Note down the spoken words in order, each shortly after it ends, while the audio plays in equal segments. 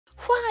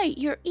Why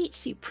your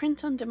Etsy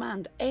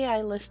print-on-demand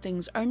AI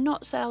listings are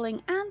not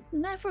selling and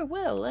never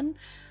will, and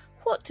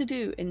what to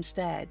do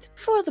instead.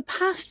 For the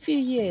past few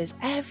years,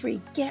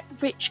 every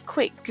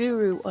get-rich-quick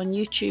guru on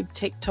YouTube,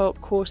 TikTok,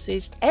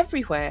 courses,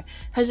 everywhere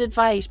has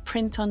advised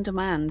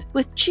print-on-demand,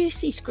 with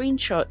juicy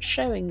screenshots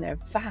showing their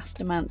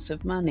vast amounts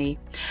of money.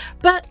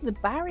 But the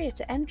barrier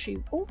to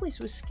entry always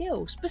was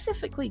skill,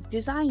 specifically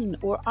design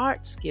or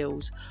art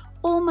skills.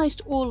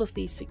 Almost all of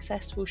these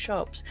successful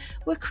shops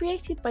were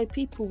created by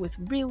people with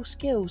real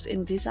skills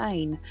in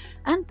design,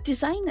 and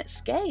design at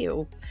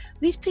scale.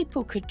 These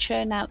people could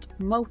churn out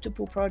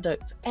multiple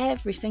products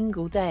every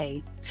single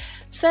day.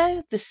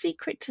 So the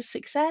secret to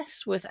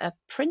success with a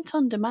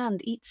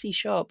print-on-demand Etsy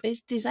shop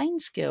is design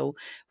skill,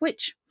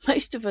 which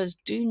most of us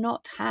do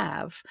not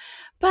have.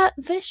 But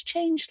this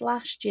changed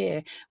last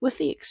year with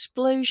the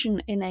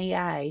explosion in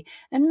AI,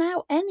 and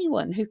now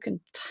anyone who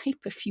can type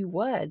a few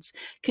words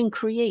can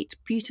create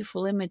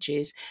beautiful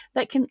images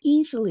that can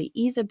easily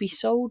either be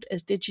sold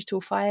as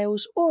digital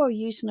files or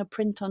using a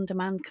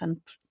print-on-demand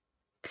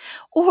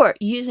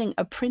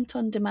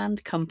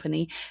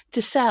company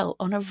to sell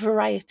on a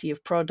variety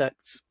of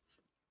products.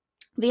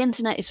 The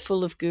internet is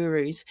full of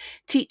gurus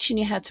teaching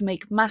you how to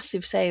make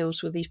massive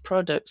sales with these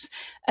products,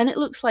 and it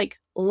looks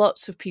like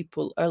lots of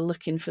people are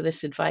looking for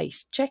this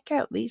advice. Check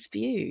out these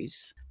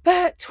views.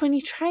 But when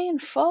you try and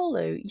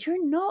follow,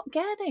 you're not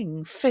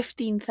getting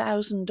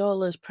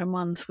 $15,000 per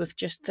month with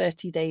just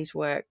 30 days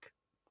work.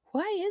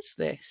 Why is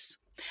this?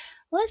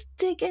 Let's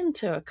dig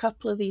into a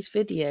couple of these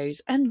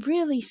videos and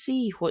really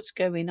see what's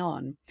going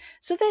on.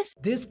 So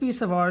this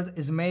piece of art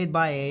is made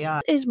by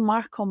AI. Is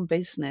Mark on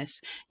Business.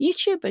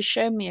 YouTube has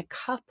shown me a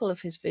couple of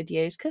his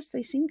videos because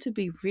they seem to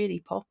be really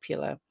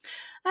popular.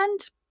 And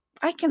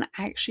I can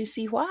actually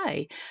see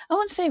why. I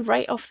want to say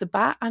right off the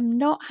bat, I'm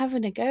not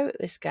having a go at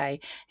this guy.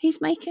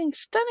 He's making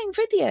stunning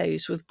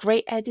videos with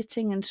great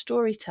editing and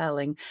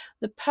storytelling,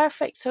 the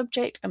perfect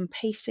subject and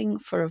pacing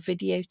for a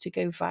video to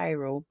go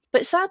viral.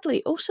 But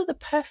sadly, also the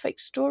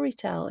perfect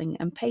storytelling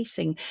and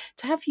pacing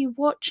to have you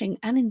watching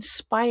and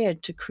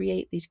inspired to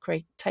create these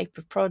great type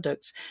of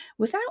products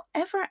without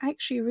ever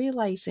actually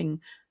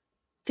realizing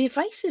the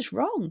advice is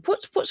wrong.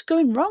 What's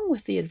going wrong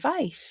with the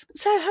advice?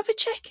 So have a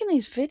check in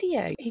his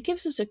video. He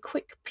gives us a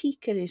quick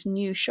peek at his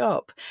new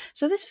shop.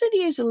 So this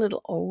video is a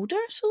little older,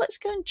 so let's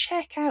go and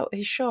check out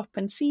his shop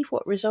and see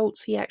what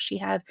results he actually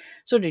had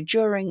sort of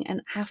during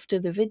and after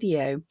the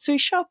video. So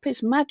his shop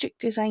is Magic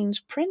Designs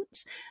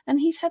Prints,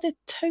 and he's had a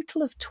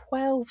total of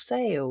 12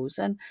 sales.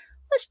 And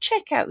let's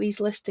check out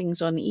these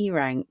listings on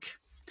eRank.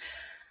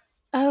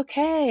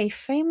 Okay,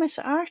 famous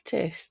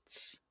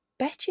artists.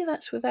 Bet you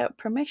that's without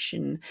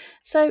permission.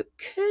 So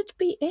could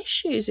be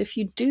issues if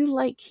you do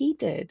like he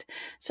did.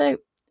 So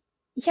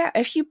yeah,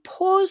 if you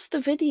pause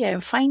the video,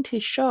 find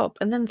his shop,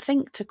 and then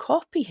think to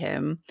copy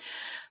him,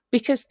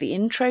 because the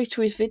intro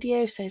to his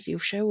video says he'll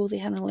show all the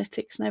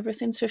analytics and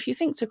everything. So if you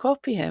think to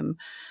copy him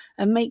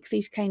and make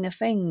these kind of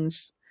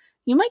things,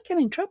 you might get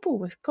in trouble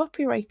with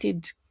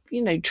copyrighted,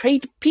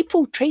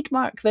 people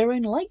trademark their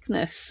own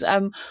likeness,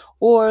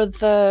 or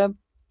the,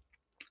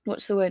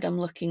 what's the word I'm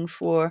looking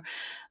for?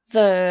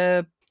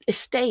 The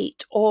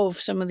estate of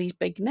some of these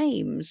big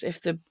names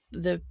if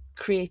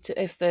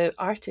the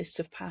artists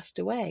have passed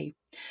away.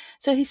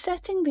 So he's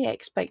setting the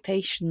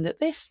expectation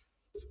that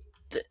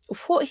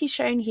what he's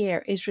shown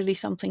here is really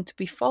something to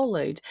be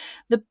followed.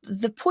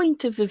 The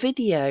point of the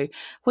video,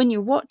 when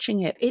you're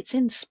watching it, it's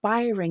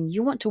inspiring.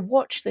 You want to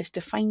watch this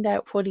to find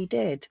out what he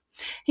did.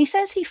 He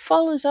says he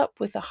follows up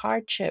with the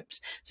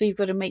hardships, so you've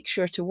got to make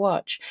sure to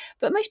watch.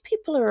 But most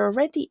people are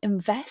already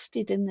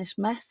invested in this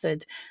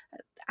method,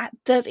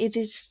 that it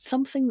is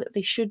something that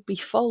they should be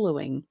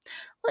following.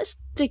 Let's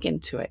dig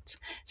into it.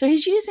 So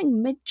he's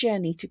using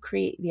Midjourney to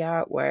create the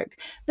artwork.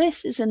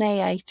 This is an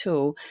AI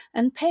tool,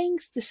 and paying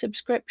the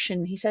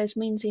subscription, he says,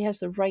 means he has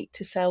the right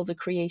to sell the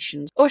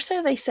creations, or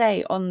so they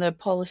say on the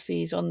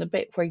policies on the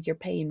bit where you're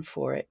paying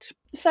for it.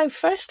 So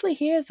firstly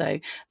here though,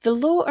 the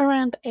law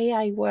around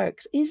AI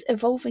works is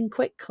evolving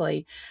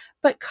quickly,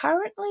 but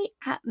currently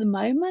at the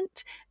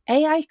moment,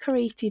 AI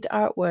created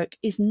artwork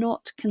is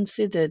not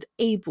considered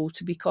able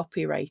to be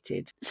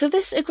copyrighted. So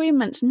this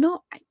agreement's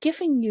not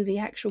giving you the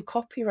actual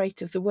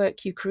copyright of the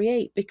work you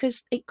create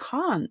because it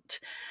can't.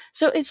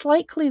 So it's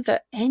likely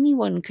that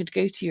anyone could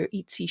go to your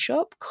Etsy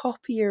shop,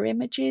 copy your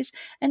images,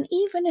 and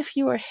even if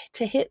you were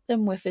to hit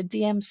them with a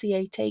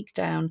DMCA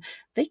takedown,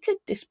 they could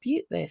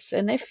dispute this.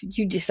 And if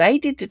you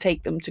decided to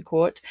take them to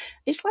court,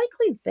 it's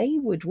likely they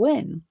would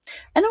win.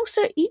 And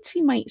also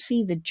Etsy might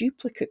see the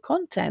duplicate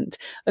content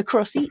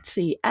across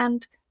Etsy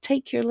and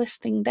take your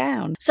listing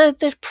down. So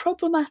there's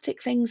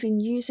problematic things in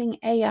using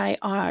AI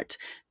art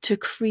to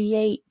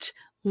create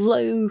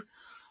low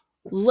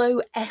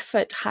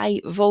effort,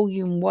 high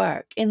volume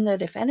work, in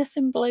that if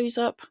anything blows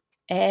up,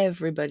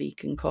 everybody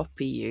can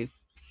copy you.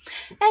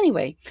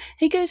 Anyway,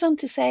 he goes on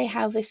to say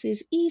how this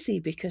is easy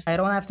because I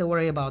don't have to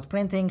worry about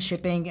printing,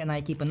 shipping, and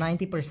I keep a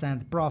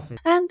 90% profit.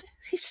 And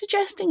he's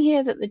suggesting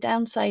here that the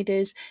downside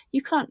is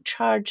you can't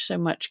charge so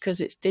much because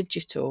it's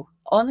digital.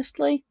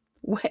 Honestly,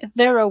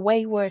 There are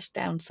way worse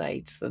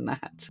downsides than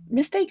that.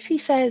 Mistakes he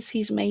says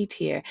he's made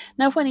here.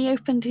 Now, when he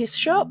opened his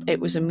shop, it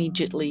was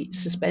immediately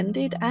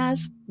suspended,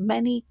 as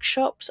many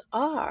shops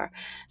are.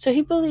 So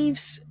he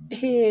believes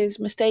his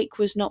mistake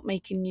was not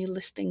making new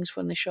listings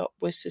when the shop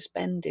was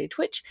suspended,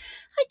 which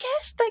I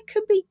guess that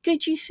could be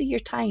good use of your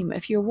time.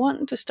 If you're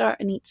wanting to start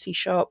an Etsy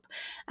shop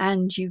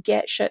and you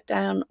get shut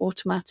down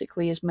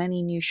automatically, as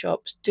many new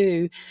shops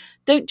do,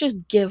 don't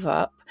just give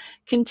up.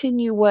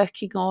 Continue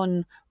working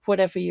on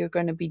whatever you're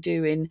going to be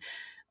doing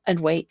and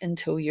wait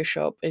until your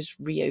shop is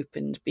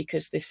reopened,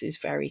 because this is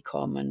very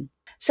common.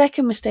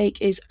 Second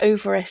mistake is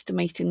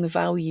overestimating the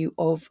value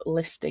of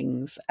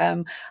listings.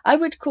 I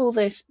would call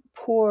this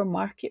poor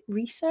market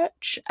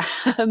research,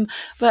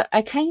 but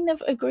I kind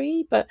of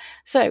agree. But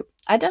so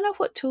I don't know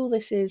what tool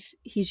this is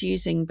he's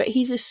using, but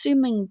he's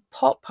assuming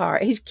pop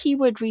art. His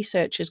keyword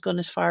research has gone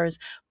as far as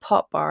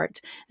pop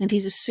art, and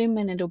he's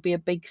assuming it'll be a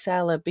big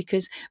seller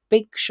because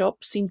big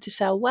shops seem to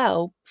sell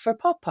well for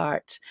pop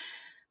art.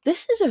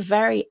 This is a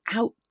very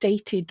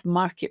outdated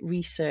market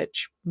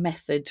research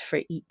method for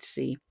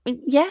Etsy.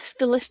 Yes,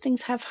 the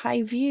listings have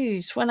high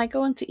views. When I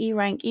go onto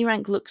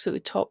eRank looks at the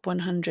top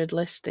 100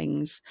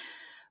 listings.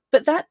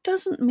 But that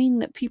doesn't mean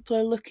that people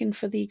are looking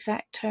for the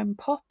exact term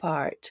pop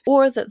art,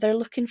 or that they're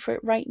looking for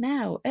it right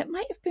now. It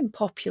might have been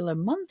popular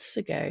months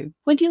ago.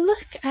 When you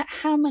look at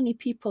how many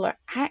people are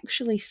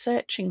actually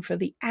searching for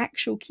the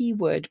actual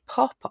keyword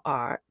pop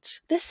art,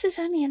 this is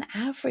only an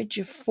average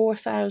of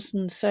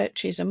 4,000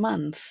 searches a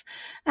month.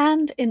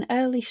 And in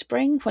early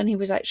spring, when he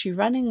was actually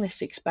running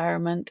this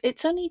experiment,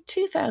 it's only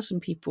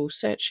 2,000 people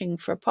searching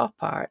for pop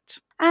art.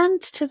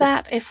 And to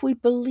that, if we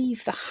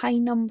believe the high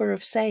number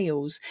of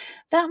sales,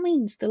 that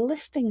means the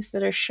listings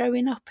that are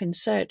showing up in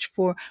search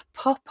for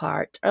pop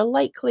art are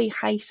likely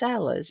high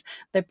sellers.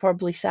 They're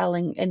probably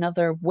selling in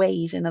other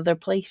ways in other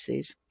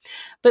places.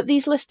 But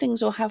these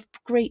listings will have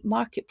great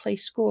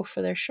marketplace score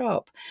for their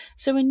shop.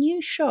 So a new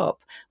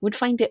shop would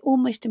find it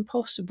almost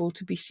impossible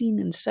to be seen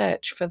in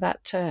search for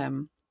that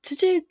term. To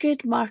do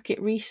good market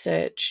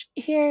research,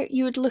 here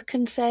you would look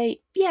and say,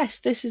 yes,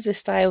 this is a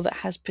style that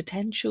has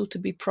potential to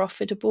be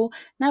profitable.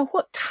 Now,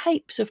 what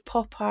types of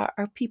pop art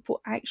are people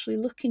actually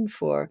looking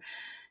for?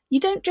 You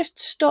don't just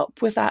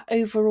stop with that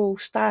overall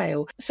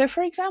style. So,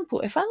 for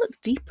example, if I look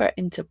deeper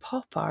into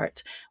pop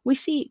art, we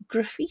see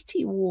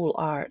graffiti wall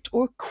art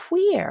or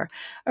queer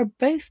are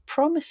both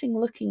promising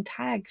looking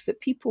tags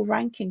that people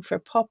ranking for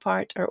pop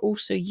art are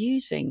also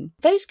using.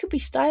 Those could be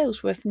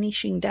styles worth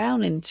niching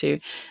down into.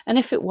 And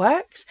if it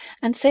works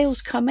and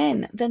sales come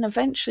in, then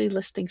eventually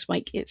listings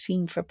might get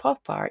seen for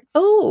pop art.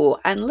 Oh,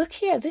 and look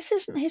here, this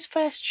isn't his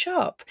first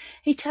shop.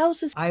 He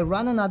tells us, I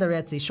run another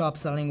Etsy shop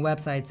selling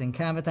websites and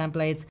Canva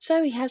templates.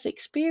 So he has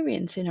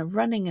experience in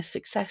running a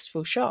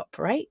successful shop,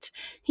 right?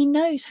 He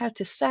knows how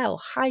to sell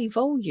high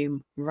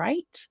volume,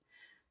 right?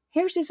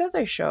 Here's his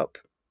other shop,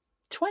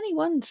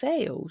 21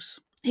 sales.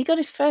 He got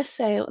his first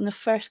sale in the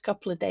first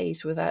couple of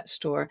days with that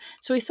store,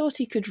 so he thought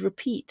he could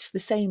repeat the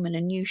same in a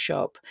new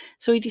shop.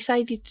 So he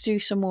decided to do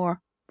some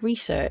more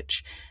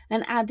research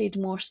and added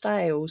more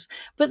styles.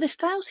 But the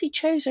styles he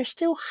chose are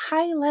still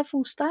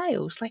high-level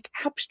styles, like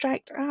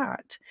abstract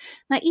art.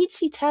 Now,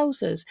 Etsy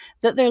tells us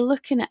that they're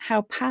looking at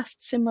how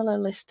past similar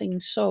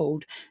listings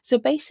sold. So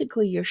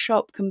basically, your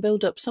shop can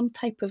build up some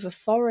type of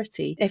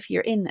authority if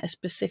you're in a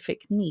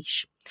specific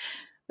niche.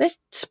 This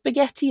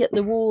spaghetti at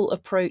the wall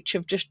approach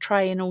of just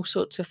trying all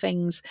sorts of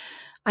things,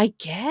 I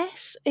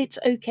guess it's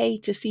okay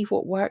to see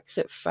what works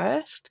at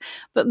first,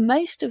 but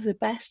most of the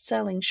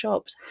best-selling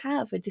shops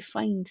have a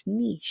defined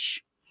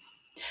niche.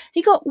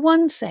 He got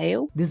one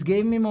sale. This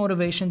gave me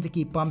motivation to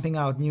keep pumping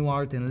out new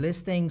art and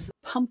listings.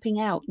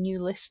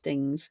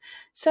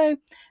 So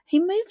he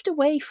moved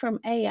away from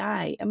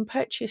AI and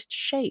purchased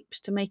shapes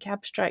to make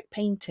abstract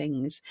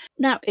paintings.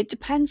 Now, it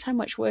depends how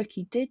much work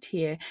he did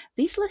here.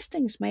 These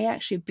listings may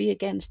actually be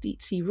against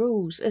Etsy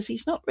rules, as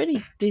he's not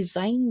really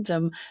designed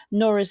them,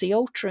 nor is he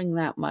altering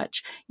that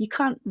much. You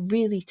can't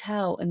really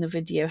tell in the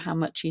video how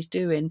much he's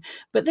doing,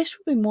 but this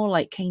would be more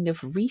like kind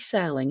of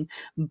reselling,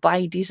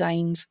 buy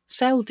designs,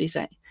 sell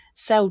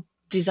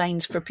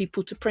designs for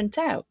people to print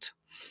out.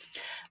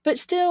 But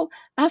still,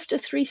 after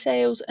 3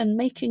 sales and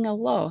making a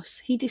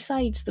loss, he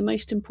decides the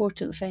most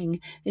important thing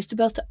is to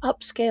be able to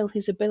upscale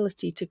his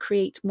ability to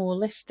create more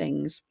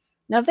listings.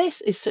 Now, this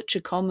is such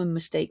a common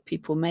mistake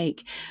people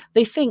make.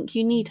 They think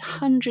you need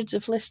hundreds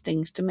of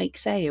listings to make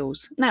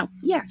sales. Now,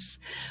 yes,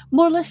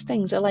 more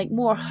listings are like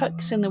more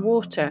hooks in the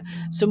water,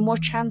 so more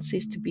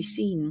chances to be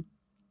seen.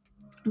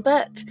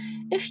 But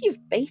if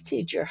you've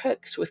baited your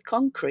hooks with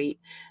concrete,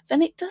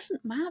 then it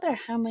doesn't matter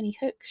how many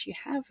hooks you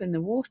have in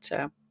the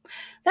water.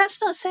 That's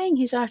not saying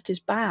his art is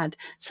bad.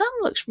 Some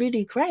looks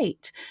really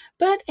great.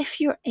 But if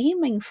you're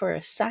aiming for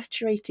a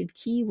saturated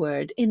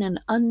keyword in an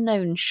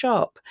unknown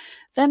shop,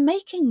 then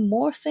making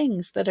more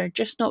things that are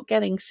just not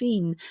getting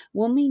seen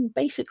will mean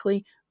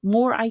basically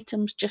more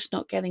items just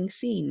not getting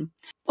seen.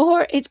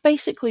 Or it's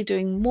basically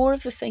doing more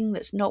of the thing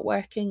that's not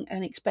working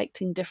and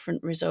expecting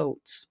different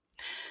results.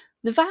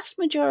 The vast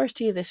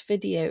majority of this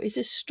video is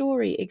a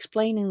story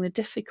explaining the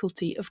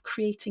difficulty of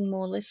creating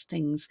more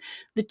listings,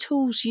 the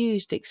tools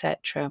used,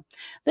 etc.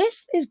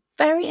 This is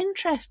very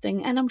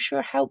interesting and I'm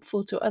sure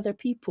helpful to other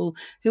people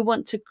who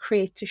want to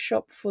create a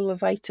shop full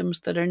of items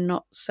that are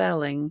not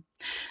selling.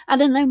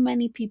 And I know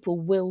many people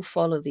will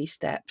follow these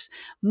steps.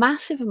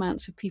 Massive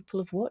amounts of people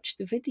have watched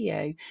the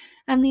video.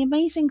 And the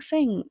amazing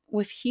thing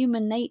with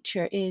human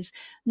nature is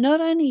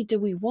not only do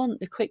we want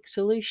the quick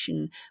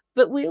solution,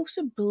 but we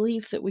also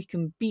believe that we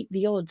can beat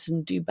the odds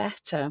and do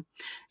better.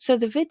 So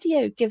the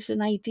video gives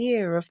an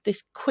idea of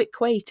this quick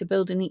way to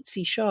build an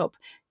Etsy shop,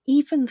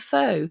 even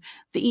though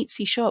the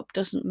Etsy shop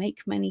doesn't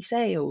make many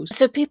sales.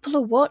 So people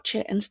will watch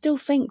it and still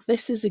think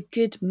this is a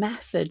good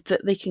method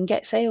that they can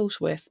get sales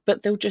with,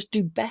 but they'll just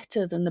do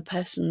better than the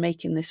person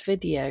making this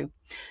video.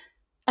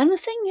 And the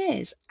thing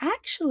is,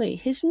 actually,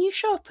 his new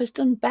shop has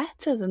done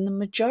better than the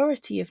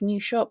majority of new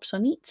shops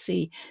on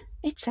Etsy.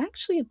 It's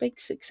actually a big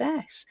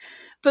success.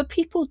 But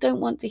people don't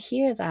want to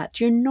hear that.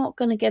 You're not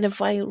going to get a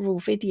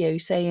viral video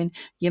saying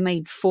you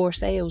made 4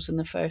 sales in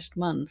the first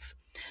month.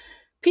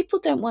 People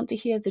don't want to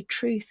hear the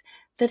truth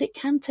that it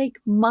can take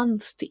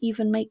months to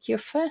even make your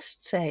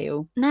first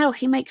sale. Now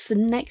he makes the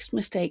next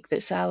mistake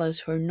that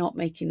sellers who are not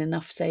making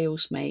enough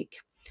sales make.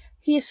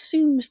 He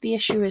assumes the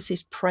issue is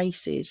his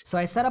prices. So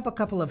I set up a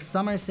couple of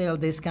summer sale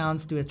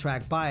discounts to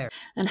attract buyers.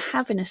 And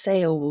having a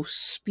sale will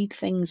speed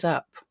things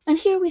up. And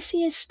here we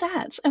see his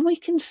stats, and we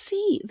can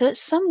see that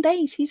some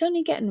days he's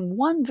only getting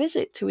 1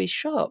 visit to his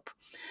shop.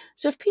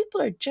 So if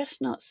people are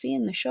just not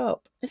seeing the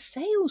shop, a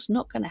sale's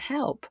not going to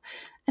help.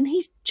 And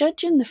he's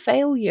judging the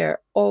failure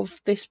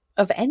of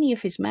any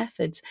of his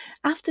methods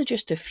after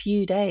just a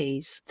few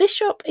days. This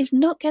shop is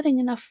not getting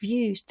enough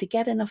views to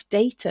get enough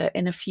data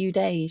in a few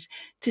days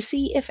to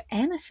see if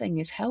anything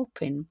is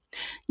helping.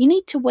 You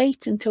need to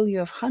wait until you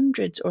have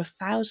hundreds or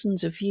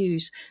thousands of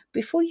views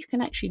before you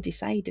can actually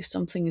decide if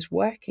something is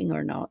working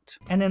or not.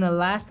 And in a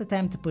last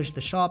attempt to push the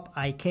shop,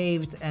 I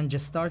caved and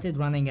just started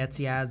running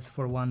Etsy ads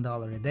for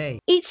 $1 a day.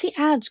 Etsy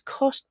ads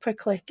cost per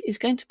click is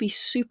going to be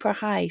super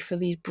high for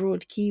these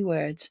broad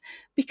keywords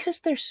because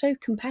they're so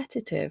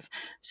competitive.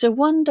 So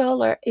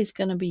 $1 is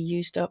going to be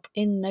used up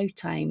in no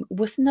time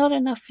with not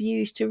enough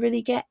views to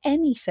really get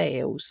any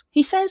sales.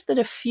 He says that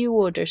a few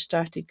orders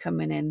started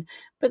coming in,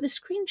 but the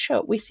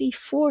screenshot we see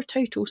 4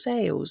 total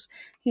sales.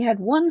 He had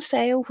 1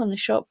 sale when the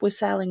shop was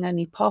selling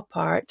only pop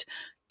art,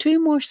 2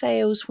 more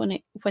sales when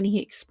he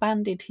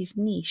expanded his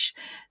niche.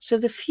 So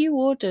the few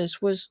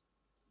orders was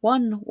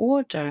 1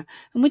 order,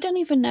 and we don't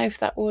even know if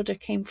that order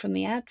came from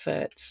the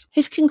adverts.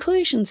 His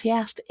conclusions, he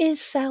asked, is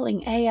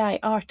selling AI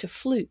art a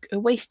fluke, a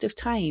waste of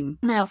time?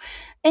 Now,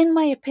 in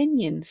my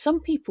opinion,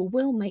 some people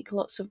will make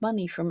lots of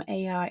money from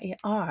AI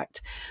art.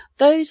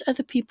 Those are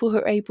the people who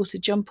are able to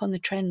jump on the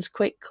trends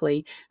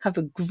quickly, have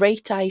a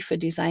great eye for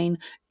design,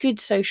 good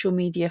social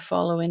media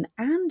following,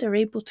 and are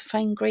able to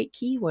find great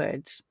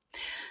keywords.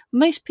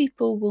 Most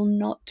people will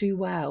not do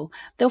well.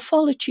 They'll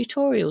follow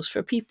tutorials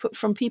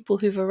from people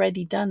who've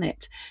already done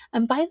it.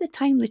 And by the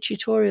time the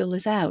tutorial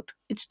is out,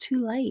 it's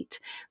too late.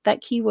 That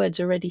keyword's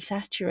already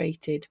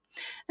saturated.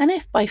 And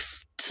if by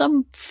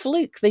some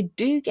fluke they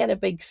do get a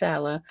big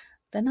seller,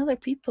 then other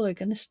people are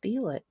going to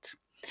steal it.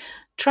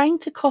 Trying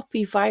to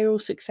copy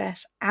viral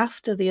success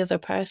after the other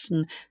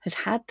person has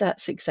had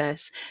that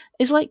success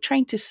is like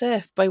trying to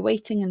surf by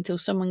waiting until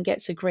someone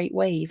gets a great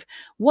wave,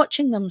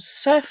 watching them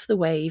surf the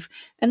wave,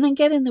 and then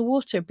get in the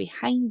water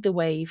behind the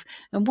wave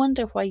and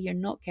wonder why you're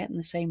not getting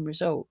the same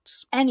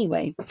results.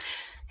 Anyway,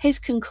 his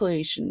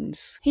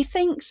conclusions. He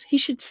thinks he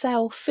should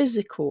sell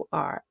physical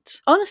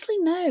art. Honestly,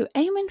 no.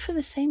 Aiming for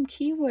the same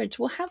keywords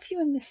will have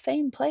you in the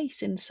same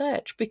place in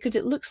search because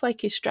it looks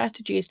like his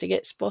strategy is to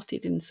get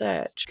spotted in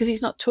search because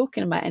he's not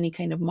talking about any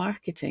kind of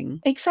marketing.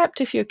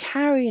 Except if you're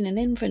carrying an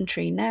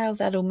inventory, now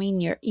that'll mean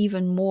you're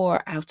even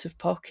more out of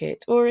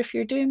pocket. Or if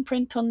you're doing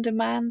print on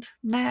demand,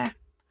 meh.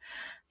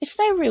 It's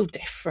no real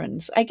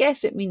difference. I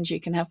guess it means you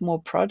can have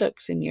more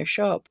products in your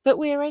shop, but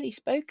we already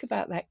spoke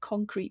about that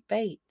concrete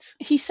bait.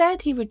 He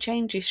said he would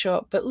change his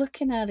shop, but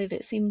looking at it,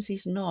 it seems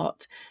he's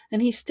not,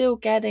 and he's still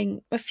getting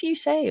a few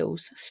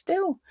sales.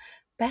 Still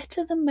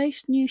better than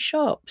most new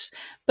shops,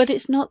 but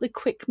it's not the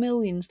quick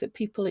millions that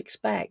people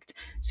expect,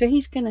 so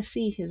he's going to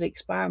see his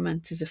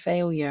experiment as a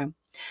failure.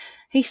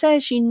 He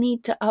says you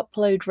need to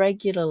upload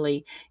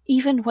regularly,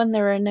 even when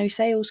there are no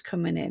sales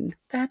coming in.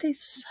 That is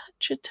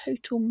such a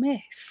total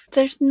myth.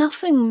 There's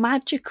nothing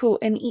magical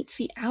in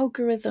Etsy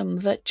algorithm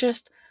that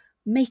just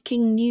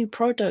making new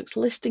products,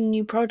 listing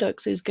new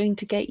products is going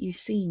to get you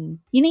seen.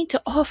 You need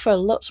to offer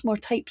lots more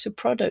types of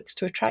products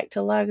to attract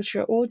a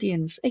larger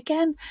audience.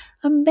 Again,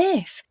 a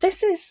myth.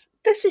 This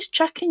is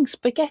chucking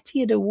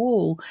spaghetti at a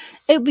wall.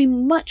 It would be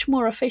much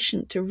more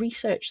efficient to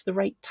research the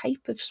right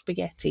type of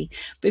spaghetti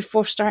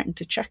before starting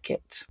to chuck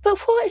it. But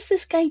what is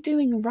this guy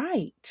doing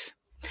right?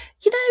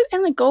 You know,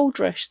 in the gold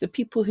rush, the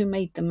people who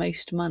made the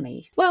most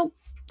money, well,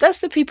 that's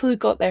the people who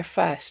got there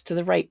first to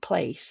the right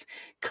place.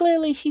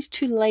 Clearly, he's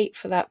too late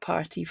for that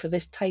party for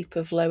this type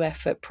of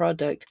low-effort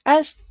product,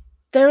 as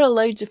There are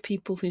loads of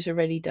people who's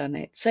already done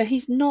it, so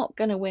he's not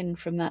going to win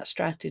from that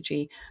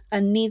strategy,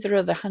 and neither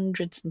are the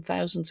hundreds and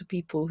thousands of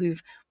people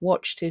who've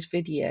watched his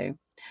video.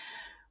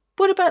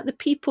 What about the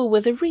people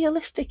with the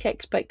realistic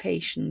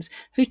expectations,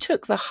 who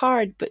took the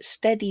hard but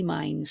steady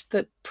minds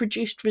that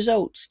produced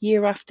results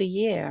year after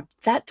year?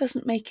 That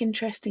doesn't make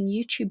interesting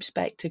YouTube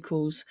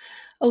spectacles.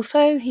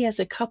 Although he has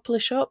a couple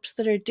of shops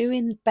that are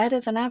doing better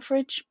than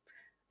average,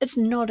 it's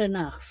not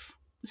enough.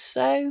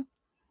 So,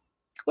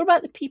 what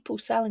about the people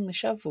selling the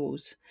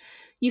shovels?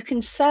 You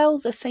can sell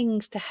the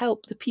things to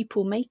help the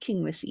people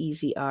making this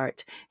easy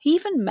art. He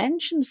even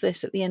mentions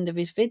this at the end of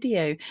his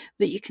video,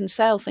 that you can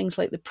sell things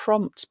like the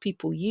prompts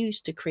people use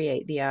to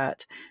create the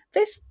art.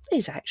 This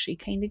is actually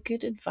kind of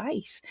good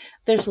advice.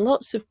 There's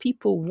lots of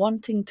people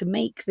wanting to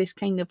make this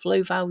kind of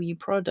low value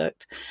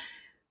product.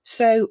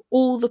 So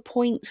all the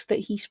points that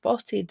he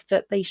spotted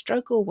that they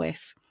struggle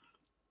with,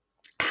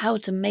 how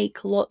to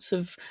make lots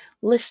of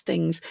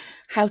listings,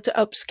 how to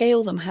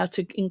upscale them, how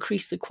to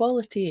increase the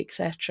quality,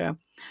 etc.,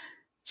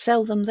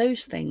 sell them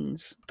those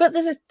things. But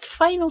there's a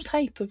final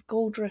type of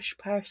gold rush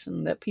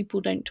person that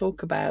people don't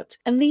talk about,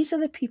 and these are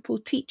the people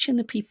teaching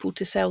the people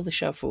to sell the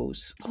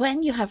shovels.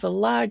 When you have a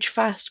large,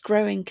 fast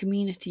growing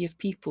community of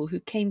people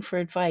who came for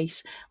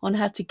advice on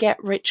how to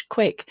get rich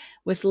quick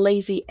with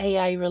lazy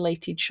AI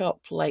related shop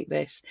like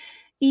this,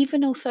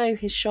 even although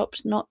his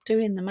shop's not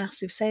doing the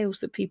massive sales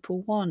that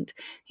people want,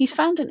 he's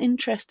found an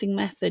interesting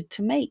method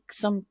to make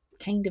some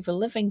kind of a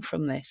living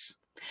from this.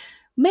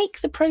 Make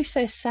the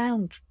process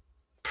sound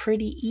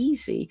pretty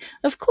easy.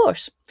 Of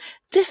course,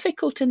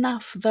 difficult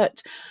enough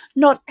that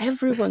not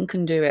everyone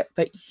can do it,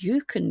 but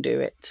you can do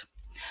it.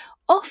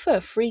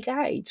 Offer free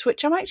guides,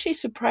 which I'm actually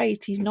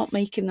surprised he's not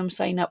making them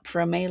sign up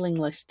for a mailing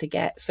list to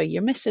get, so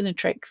you're missing a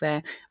trick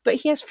there. But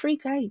he has free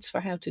guides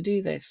for how to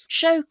do this.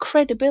 Show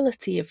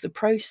credibility of the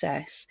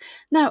process.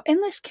 Now,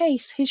 in this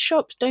case, his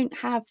shops don't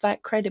have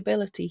that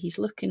credibility he's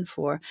looking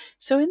for,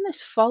 so in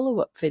this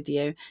follow-up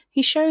video,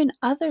 he's showing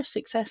other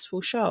successful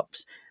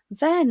shops,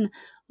 then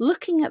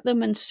looking at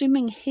them and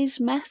assuming his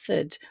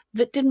method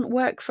that didn't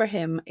work for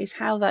him is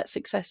how that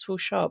successful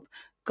shop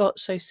got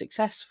so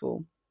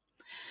successful.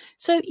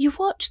 So you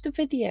watch the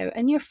video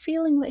and you're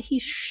feeling that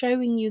he's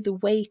showing you the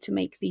way to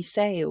make these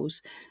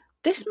sales.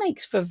 This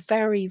makes for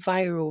very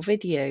viral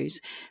videos.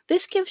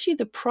 This gives you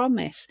the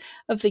promise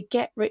of the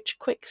get rich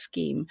quick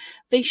scheme.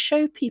 They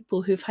show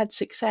people who've had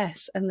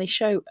success and they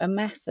show a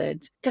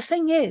method. The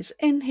thing is,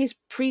 in his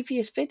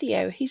previous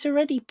video, he's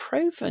already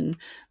proven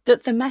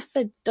that the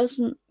method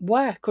doesn't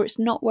work, or it's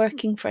not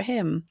working for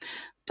him.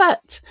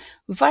 But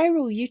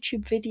viral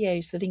YouTube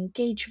videos that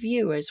engage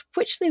viewers,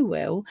 which they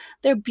will,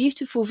 they're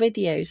beautiful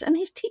videos, and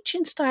his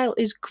teaching style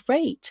is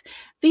great.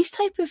 These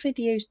type of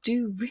videos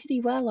do really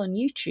well on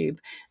YouTube,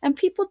 and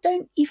people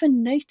don't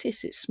even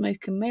notice it's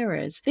smoke and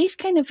mirrors. These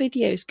kind of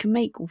videos can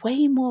make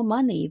way more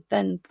money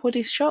than what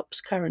his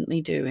shop's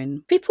currently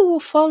doing. People will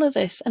follow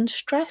this and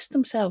stress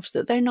themselves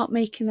that they're not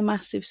making the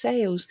massive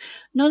sales,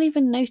 not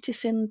even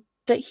noticing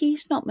that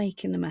he's not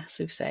making the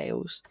massive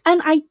sales.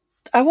 And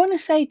I want to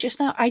say just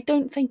now, I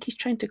don't think he's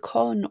trying to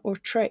con or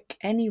trick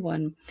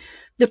anyone.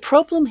 The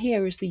problem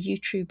here is the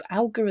YouTube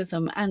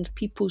algorithm and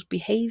people's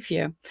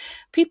behavior.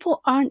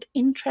 People aren't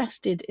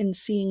interested in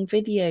seeing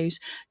videos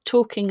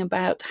talking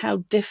about how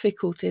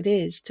difficult it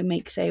is to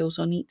make sales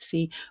on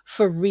Etsy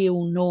for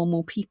real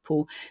normal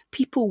people.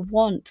 People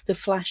want the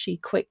flashy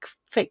quick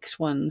fix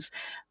ones.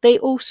 They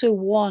also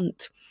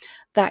want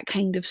that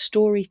kind of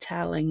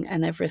storytelling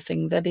and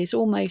everything that is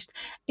almost,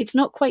 it's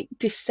not quite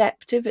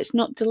deceptive, it's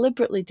not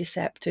deliberately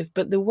deceptive,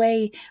 but the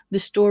way the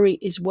story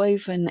is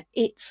woven,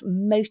 it's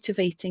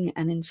motivating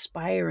and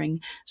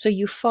inspiring. So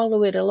you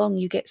follow it along,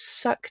 you get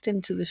sucked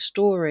into the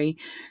story,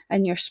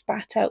 and you're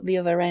spat out the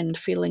other end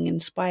feeling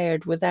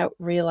inspired without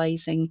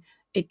realizing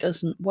it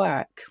doesn't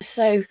work.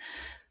 So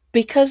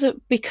because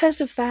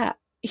of that,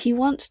 he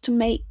wants to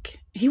make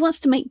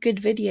good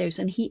videos,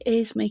 and he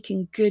is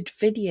making good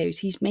videos.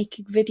 He's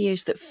making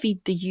videos that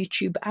feed the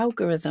YouTube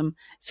algorithm.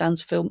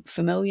 Sounds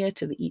familiar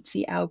to the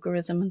Etsy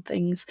algorithm and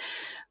things,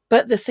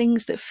 but the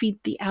things that feed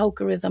the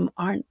algorithm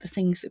aren't the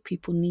things that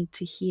people need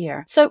to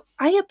hear. So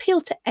I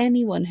appeal to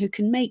anyone who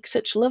can make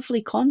such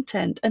lovely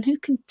content and who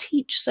can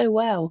teach so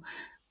well.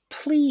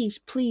 Please,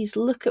 please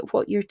look at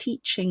what you're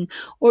teaching,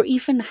 or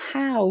even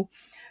how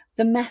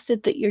the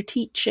method that you're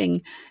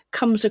teaching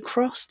comes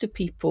across to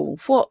people,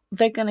 what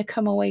they're going to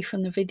come away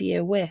from the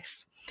video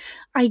with.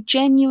 I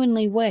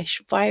genuinely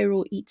wish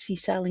viral Etsy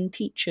selling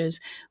teachers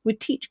would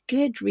teach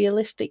good,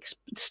 realistic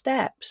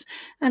steps,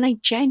 and I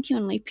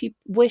genuinely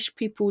wish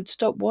people would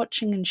stop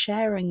watching and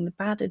sharing the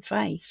bad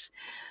advice.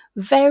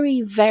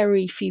 Very,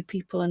 very few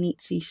people on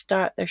Etsy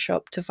start their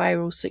shop to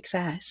viral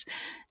success.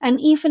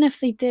 And even if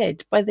they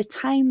did, by the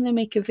time they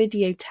make a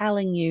video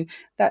telling you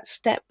that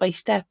step by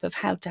step of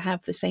how to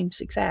have the same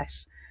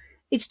success,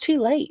 it's too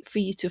late for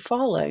you to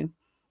follow.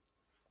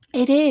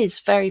 It is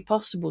very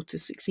possible to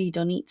succeed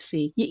on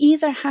Etsy. You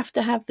either have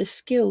to have the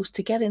skills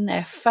to get in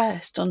there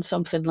first on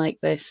something like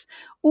this,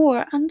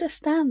 or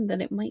understand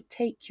that it might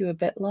take you a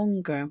bit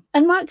longer.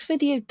 And Mark's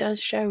video does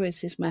show us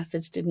his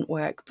methods didn't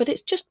work, but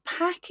it's just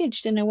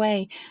packaged in a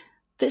way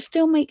that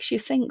still makes you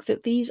think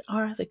that these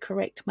are the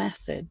correct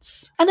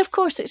methods. And of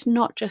course, it's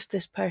not just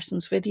this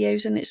person's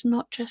videos, and it's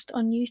not just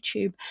on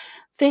YouTube.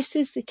 This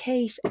is the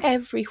case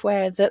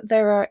everywhere, that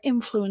there are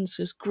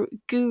influencers,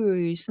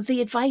 gurus.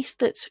 The advice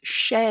that's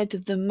shared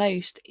the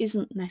most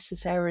isn't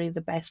necessarily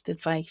the best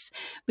advice,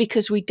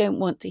 because we don't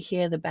want to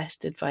hear the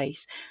best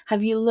advice.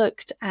 Have you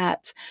looked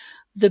at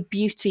the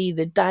beauty,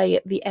 the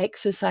diet, the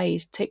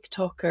exercise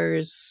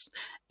TikTokers,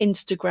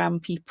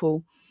 Instagram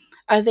people?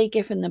 Are they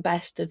given the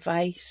best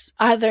advice?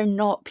 Are there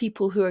not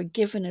people who are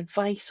given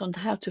advice on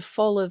how to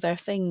follow their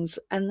things,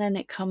 and then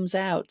it comes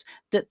out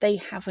that they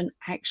haven't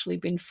actually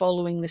been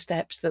following the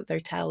steps that they're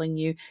telling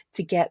you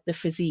to get the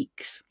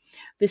physiques?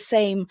 The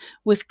same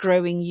with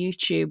growing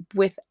YouTube,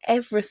 with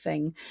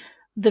everything.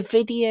 The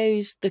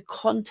videos, the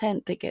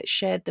content that gets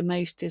shared the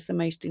most is the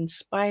most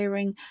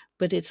inspiring,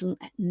 but it isn't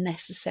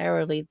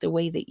necessarily the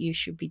way that you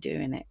should be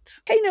doing it.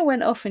 Kind of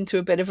went off into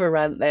a bit of a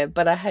rant there,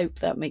 but I hope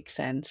that makes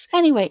sense.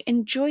 Anyway,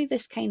 enjoy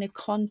this kind of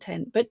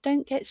content, but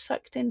don't get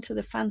sucked into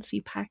the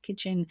fancy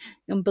packaging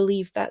and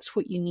believe that's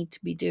what you need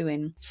to be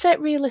doing. Set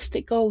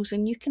realistic goals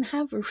and you can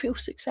have a real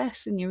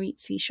success in your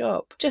Etsy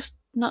shop. Just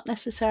not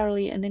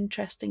necessarily an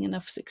interesting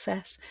enough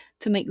success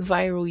to make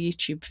viral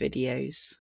YouTube videos.